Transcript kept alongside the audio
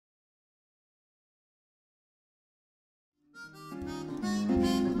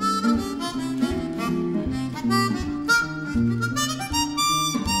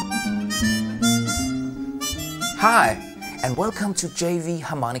Hi, and welcome to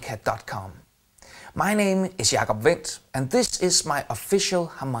JV-Harmonica.com. My name is venndt, and this is my official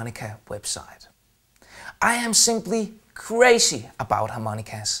harmonica website. I am simply crazy about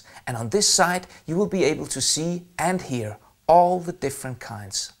harmonicas, and on this site you will be able to see and hear all the different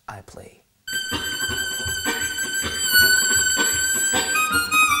kinds I play.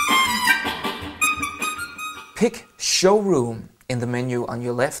 Pick Showroom in the menu on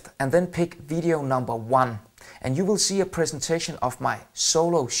your left and then pick video number 1, and you will see a presentation of my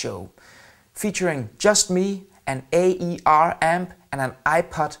solo show featuring just me, an AER amp and an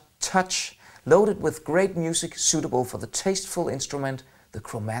iPod Touch loaded with great music suitable for the tasteful instrument, the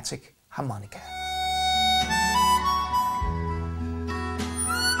chromatic harmonica.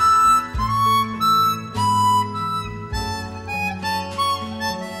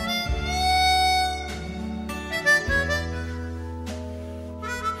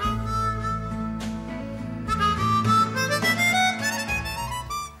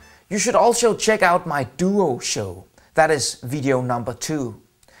 You should also check out my duo show, that is video number 2.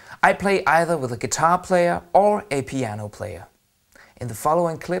 I play either with a guitar player or a piano player. In the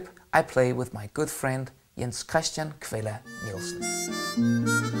following clip, I play with my good friend Jens Christian Kvella Nielsen.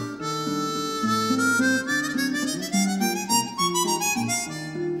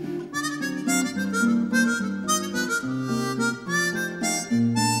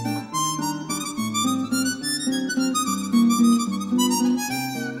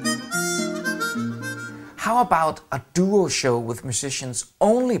 How about a duo show with musicians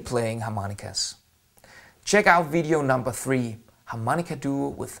only playing harmonicas? Check out video number 3, harmonica duo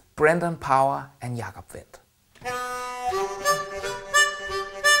with Brendan Power and venndt.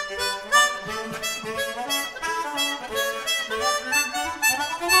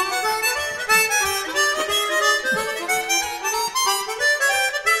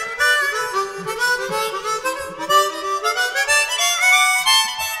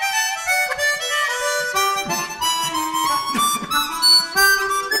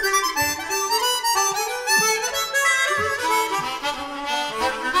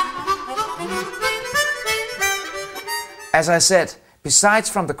 As I said, besides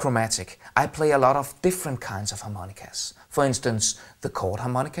from the chromatic, I play a lot of different kinds of harmonicas. For instance, the chord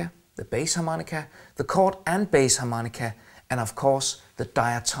harmonica, the bass harmonica, the chord and bass harmonica, and of course, the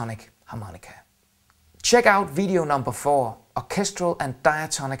diatonic harmonica. Check out video number 4, orchestral and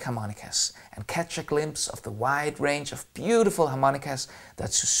diatonic harmonicas, and catch a glimpse of the wide range of beautiful harmonicas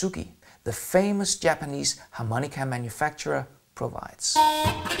that Suzuki, the famous Japanese harmonica manufacturer, provides.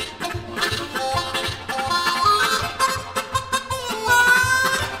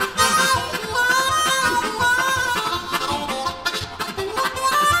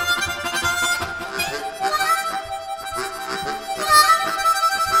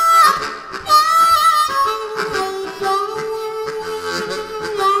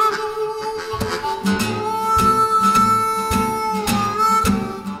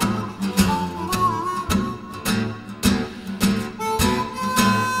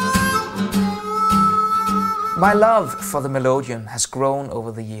 My love for the melodeon has grown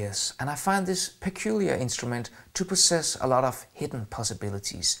over the years, and I find this peculiar instrument to possess a lot of hidden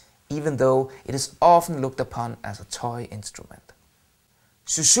possibilities, even though it is often looked upon as a toy instrument.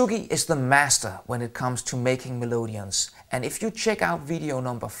 Suzuki is the master when it comes to making melodeons, and if you check out video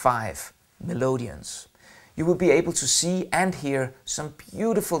number 5, Melodeons, you will be able to see and hear some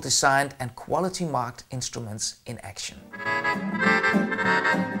beautiful designed and quality marked instruments in action.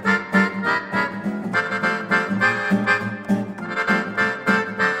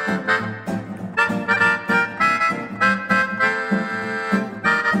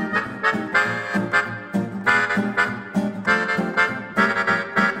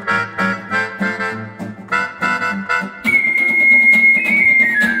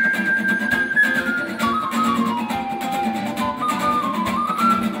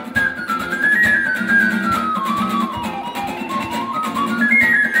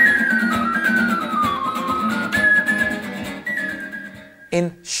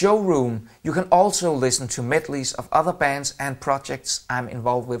 In Showroom, you can also listen to medleys of other bands and projects I'm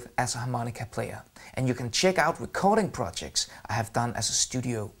involved with as a harmonica player. And you can check out recording projects I have done as a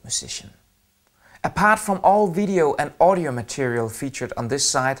studio musician. Apart from all video and audio material featured on this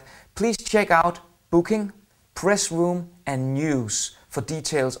site, please check out Booking, Press Room and News for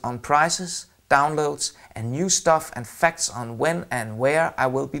details on prices, downloads and new stuff and facts on when and where I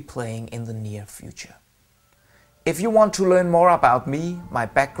will be playing in the near future. If you want to learn more about me, my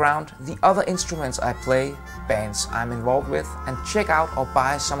background, the other instruments I play, bands I'm involved with, and check out or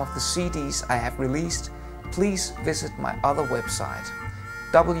buy some of the CDs I have released, please visit my other website,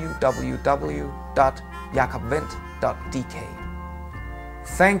 www.jakobvenndt.dk.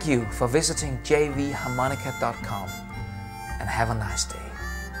 Thank you for visiting JV-Harmonica.com and have a nice day.